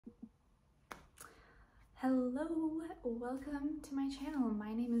Hello, welcome to my channel.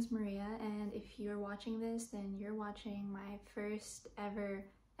 My name is Maria, and if you're watching this, then you're watching my first ever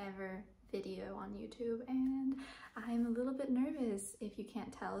video on YouTube, and I'm a little bit nervous if you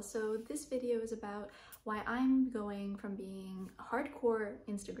can't tell. So this video is about why I'm going from being a hardcore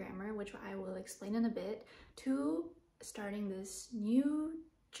Instagrammer, which I will explain in a bit, to starting this new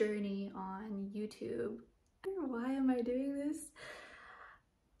journey on YouTube. Why am I doing this?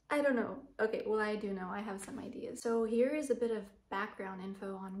 I don't know. Okay, well, I do know. I have some ideas. So here is a bit of background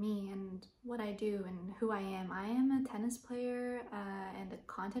info on me and what I do and who I am. I am a tennis player and a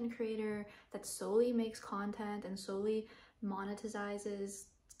content creator that solely makes content and solely monetizes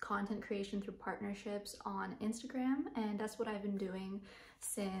content creation through partnerships on Instagram, and that's what I've been doing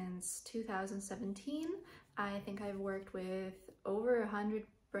since 2017. I think I've worked with over 100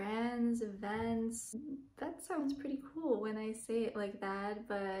 brands, events. That sounds pretty cool when I say it like that,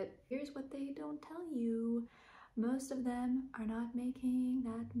 but here's what they don't tell you. Most of them are not making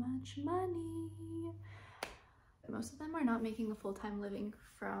that much money. Most of them are not making a full-time living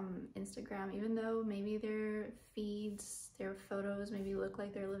from Instagram, even though maybe their feeds, their photos maybe look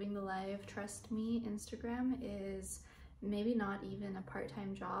like they're living the life. Trust me, Instagram is maybe not even a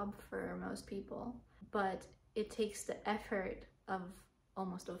part-time job for most people, but it takes the effort of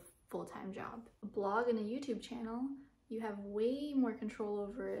almost a full-time job. A blog and a YouTube channel, you have way more control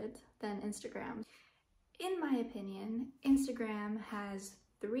over it than Instagram. In my opinion, Instagram has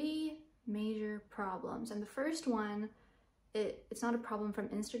three major problems, and the first one, it's not a problem from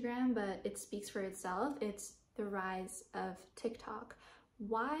Instagram, but it speaks for itself. It's the rise of TikTok.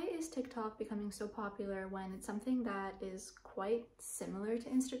 Why is TikTok becoming so popular when it's something that is quite similar to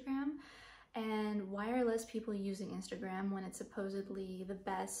Instagram? And why are less people using Instagram when it's supposedly the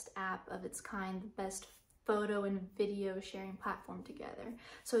best app of its kind, the best photo and video sharing platform together?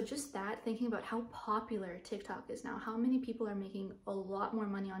 So just that, thinking about how popular TikTok is now, how many people are making a lot more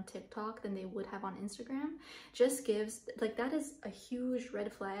money on TikTok than they would have on Instagram, just gives, like, that is a huge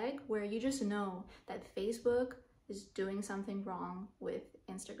red flag where you just know that Facebook is doing something wrong with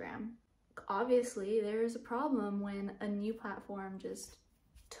Instagram. Obviously, there is a problem when a new platform just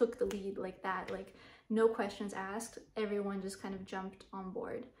took the lead like that, like no questions asked, everyone just kind of jumped on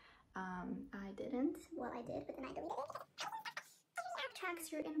board. I didn't. Well, I did, but then I deleted it. Tracks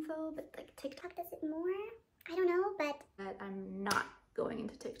your info, but like TikTok does it more. I don't know, but I'm not going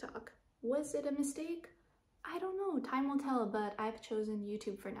into TikTok. Was it a mistake? I don't know. Time will tell, but I've chosen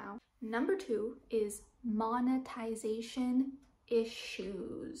YouTube for now. Number two is monetization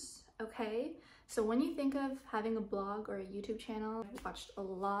issues. Okay, so when you think of having a blog or a YouTube channel, I've watched a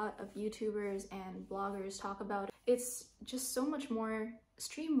lot of YouTubers and bloggers talk about it. It's just so much more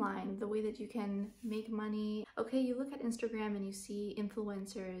streamlined, the way that you can make money. Okay, you look at Instagram and you see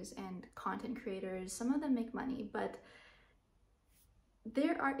influencers and content creators. Some of them make money, but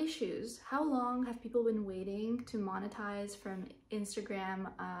there are issues. How long have people been waiting to monetize from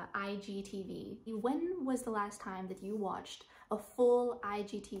Instagram IGTV? When was the last time that you watched a full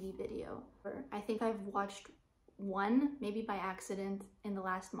IGTV video? I think I've watched one, maybe by accident, in the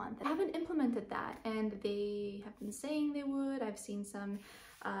last month. I haven't implemented that, and they have been saying they would. I've seen some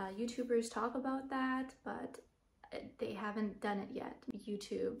YouTubers talk about that, but they haven't done it yet.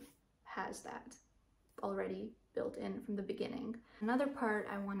 YouTube has that already built in from the beginning. Another part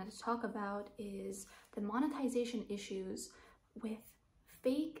I wanted to talk about is the monetization issues with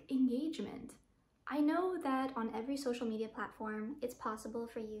fake engagement. I know that on every social media platform, it's possible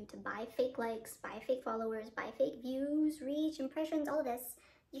for you to buy fake likes, buy fake followers, buy fake views, reach, impressions, all of this.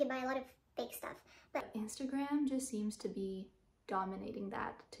 You can buy a lot of fake stuff. But Instagram just seems to be dominating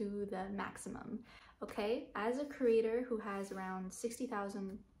that to the maximum. Okay, as a creator who has around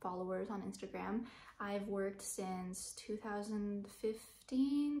 60,000 followers on Instagram, I've worked since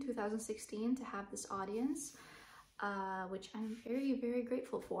 2015, 2016 to have this audience, which I'm very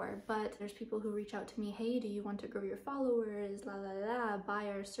grateful for. But there's people who reach out to me, hey, do you want to grow your followers, la la la, buy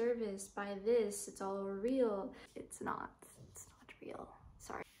our service, buy this, it's all real. It's not real,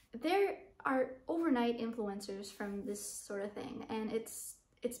 sorry. There are overnight influencers from this sort of thing, and it's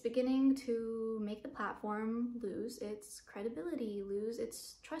beginning to make the platform lose its credibility, lose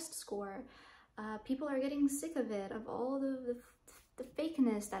its trust score. People are getting sick of it, of all the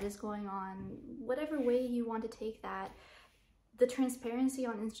fakeness that is going on. Whatever way you want to take that, the transparency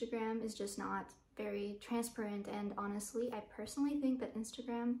on Instagram is just not very transparent, and honestly, I personally think that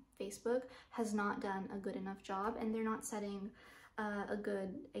Instagram, Facebook has not done a good enough job, and they're not setting a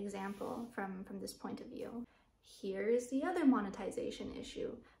good example from this point of view. Here's the other monetization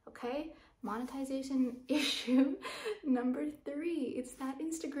issue, okay? Monetization issue number three, it's that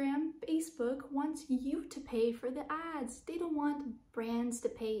Instagram, Facebook Facebook wants you to pay for the ads. They don't want brands to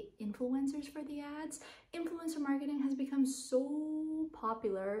pay influencers for the ads. Influencer marketing has become so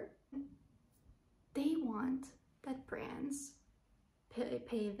popular. They want that brands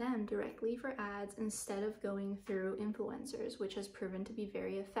pay them directly for ads instead of going through influencers, which has proven to be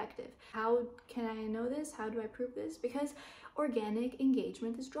very effective. How can I know this? How do I prove this? Because organic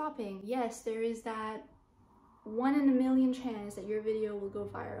engagement is dropping. Yes, there is that 1 in a million chance that your video will go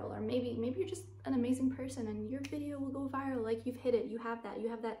viral, or maybe you're just an amazing person and your video will go viral. Like, you've hit it, you have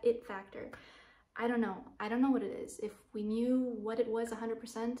that it factor. I don't know what it is. If we knew what it was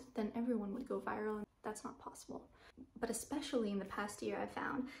 100%, then everyone would go viral, and that's not possible. But especially in the past year, I've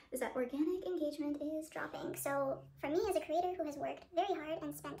found is that organic engagement is dropping. So for me, as a creator who has worked very hard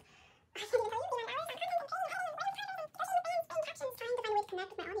and spent trying to find a way to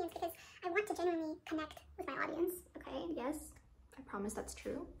connect with my audience, because I want to genuinely connect with my audience. Okay, yes, I promise that's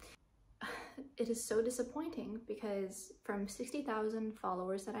true. It is so disappointing because from 60,000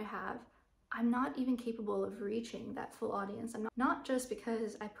 followers that I have, I'm not even capable of reaching that full audience. I'm not just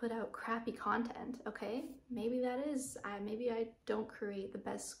because I put out crappy content, okay? Maybe that is, maybe I don't create the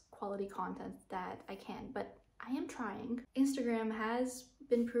best quality content that I can, but I am trying. Instagram has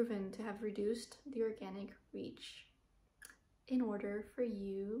been proven to have reduced the organic reach in order for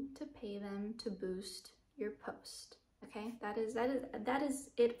you to pay them to boost your post. Okay, that is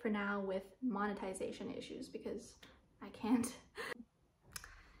it for now with monetization issues, because I can't.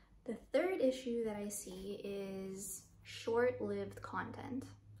 The third issue that I see is short-lived content.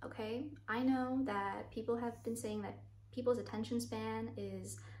 Okay, I know that people have been saying that people's attention span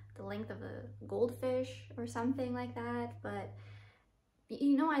is the length of a goldfish or something like that, but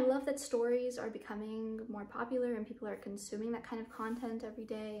you know, I love that stories are becoming more popular and people are consuming that kind of content every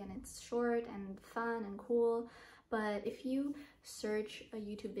day, and it's short and fun and cool. But if you search a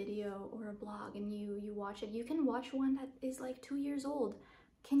YouTube video or a blog and you watch it, you can watch one that is like 2 years old.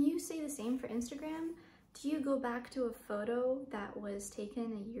 Can you say the same for Instagram? Do you go back to a photo that was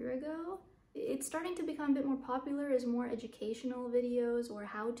taken a year ago? It's starting to become a bit more popular as more educational videos or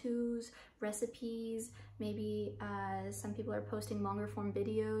how-tos, recipes. Maybe some people are posting longer form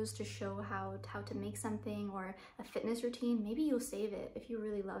videos to show how to make something, or a fitness routine. Maybe you'll save it. If you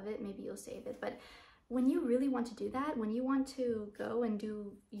really love it, maybe you'll save it. But when you really want to do that, when you want to go and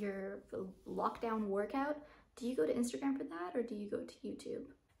do your lockdown workout, do you go to Instagram for that, or do you go to YouTube?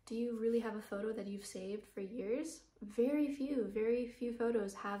 Do you really have a photo that you've saved for years? Very few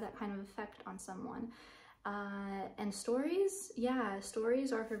photos have that kind of effect on someone. And stories, yeah,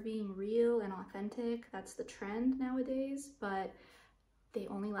 stories are for being real and authentic. That's the trend nowadays, but they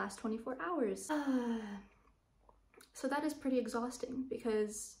only last 24 hours. So that is pretty exhausting,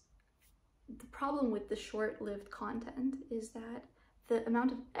 because the problem with the short-lived content is that the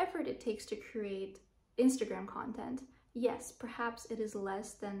amount of effort it takes to create Instagram content, yes, perhaps it is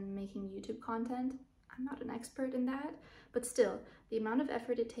less than making YouTube content. I'm not an expert in that, but still, the amount of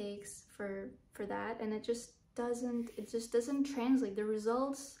effort it takes for that, and it just doesn't translate. The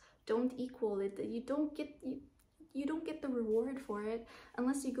results don't equal it. You don't get the reward for it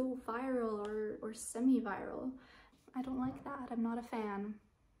unless you go viral or semi-viral. I don't like that. I'm not a fan.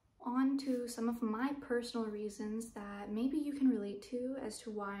 On to some of my personal reasons that maybe you can relate to as to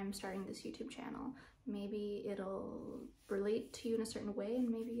why I'm starting this YouTube channel. Maybe it'll relate to you in a certain way, and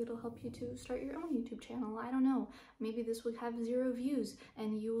maybe it'll help you to start your own YouTube channel. I don't know. Maybe this would have 0 views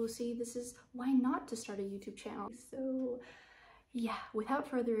and you will see this is why not to start a YouTube channel. So yeah, without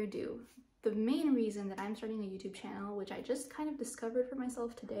further ado, the main reason that I'm starting a YouTube channel, which I just kind of discovered for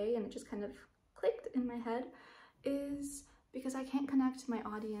myself today and it just kind of clicked in my head, is because I can't connect to my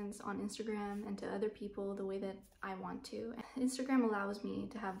audience on Instagram and to other people the way that I want to. Instagram allows me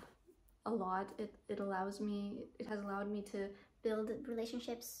to have a lot. It has allowed me to build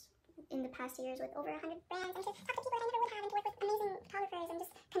relationships in the past years with over 100 brands, and to talk to people that I never would have, and to work with amazing photographers, and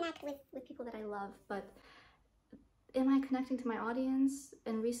just connect with people that I love. But am I connecting to my audience?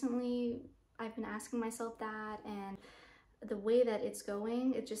 And recently I've been asking myself that, and the way that it's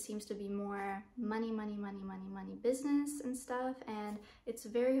going, it just seems to be more money business and stuff, and it's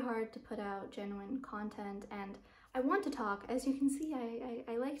very hard to put out genuine content. And I want to talk. As you can see,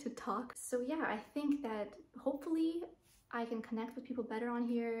 I like to talk. So yeah, I think that hopefully I can connect with people better on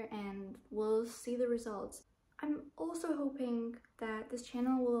here and we'll see the results. I'm also hoping that this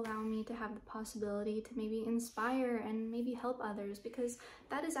channel will allow me to have the possibility to maybe inspire and maybe help others, because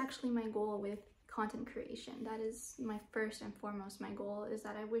that is actually my goal with content creation. That is my first and foremost, my goal is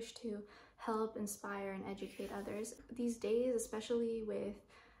that I wish to help, inspire, and educate others. These days, especially with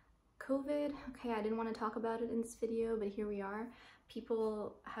COVID, okay, I didn't want to talk about it in this video, but here we are.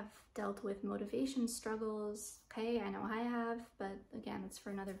 people have dealt with motivation struggles. Okay, I know I have, but again, it's for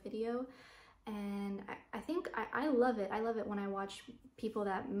another video. And I think I love it. I love it when I watch people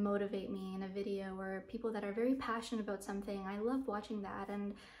that motivate me in a video, or people that are very passionate about something. I love watching that,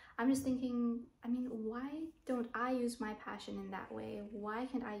 and I'm just thinking, I mean, why don't I use my passion in that way? Why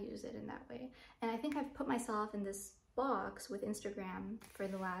can't I use it in that way? And I think I've put myself in this box with Instagram for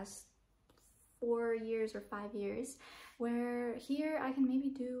the last 4 years or 5 years, where here I can maybe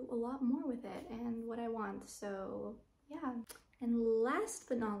do a lot more with it and what I want. So yeah. And last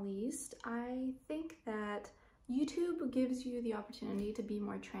but not least, I think that YouTube gives you the opportunity to be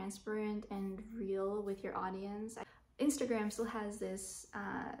more transparent and real with your audience. Instagram still has this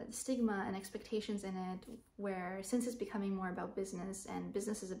stigma and expectations in it, where since it's becoming more about business, and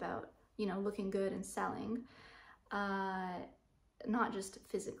business is about, you know, looking good and selling, not just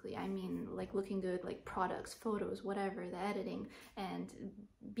physically, I mean like looking good, like products, photos, whatever, the editing, and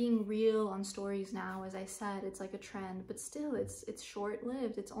being real on stories now, as I said, it's like a trend, but still it's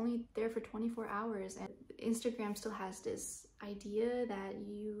short-lived. It's only there for 24 hours, and Instagram still has this idea that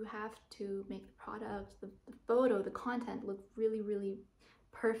you have to make the product, the photo, the content look really, really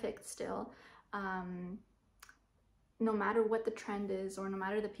perfect still. No matter what the trend is, or no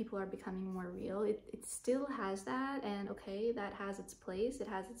matter that people are becoming more real, it still has that, and okay, that has its place, it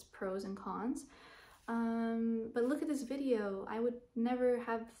has its pros and cons. But look at this video. I would never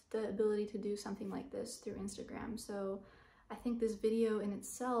have the ability to do something like this through Instagram, so I think this video in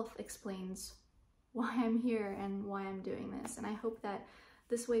itself explains why I'm here and why I'm doing this, and I hope that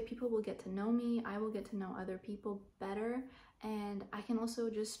this way people will get to know me, I will get to know other people better, and I can also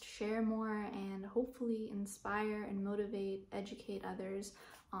just share more and hopefully inspire and motivate, educate others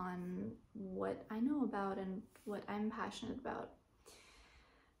on what I know about and what I'm passionate about.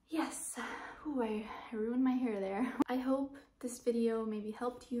 Yes, ooh, I ruined my hair there. I hope this video maybe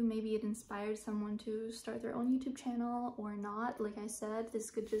helped you, maybe it inspired someone to start their own YouTube channel or not. Like I said,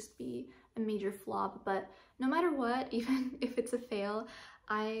 this could just be a major flop, but no matter what, even if it's a fail,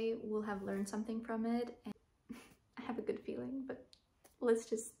 I will have learned something from it, and I have a good feeling. But let's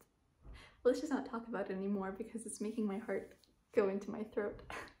just not talk about it anymore, because it's making my heart go into my throat.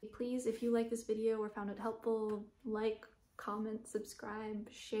 Please, if you like this video or found it helpful, like, comment, subscribe,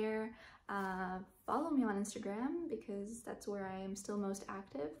 share, follow me on Instagram, because that's where I am still most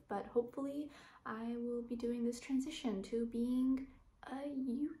active. But hopefully I will be doing this transition to being a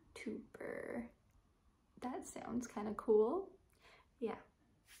YouTuber. That sounds kind of cool. Yeah.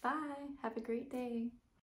 Bye. Have a great day.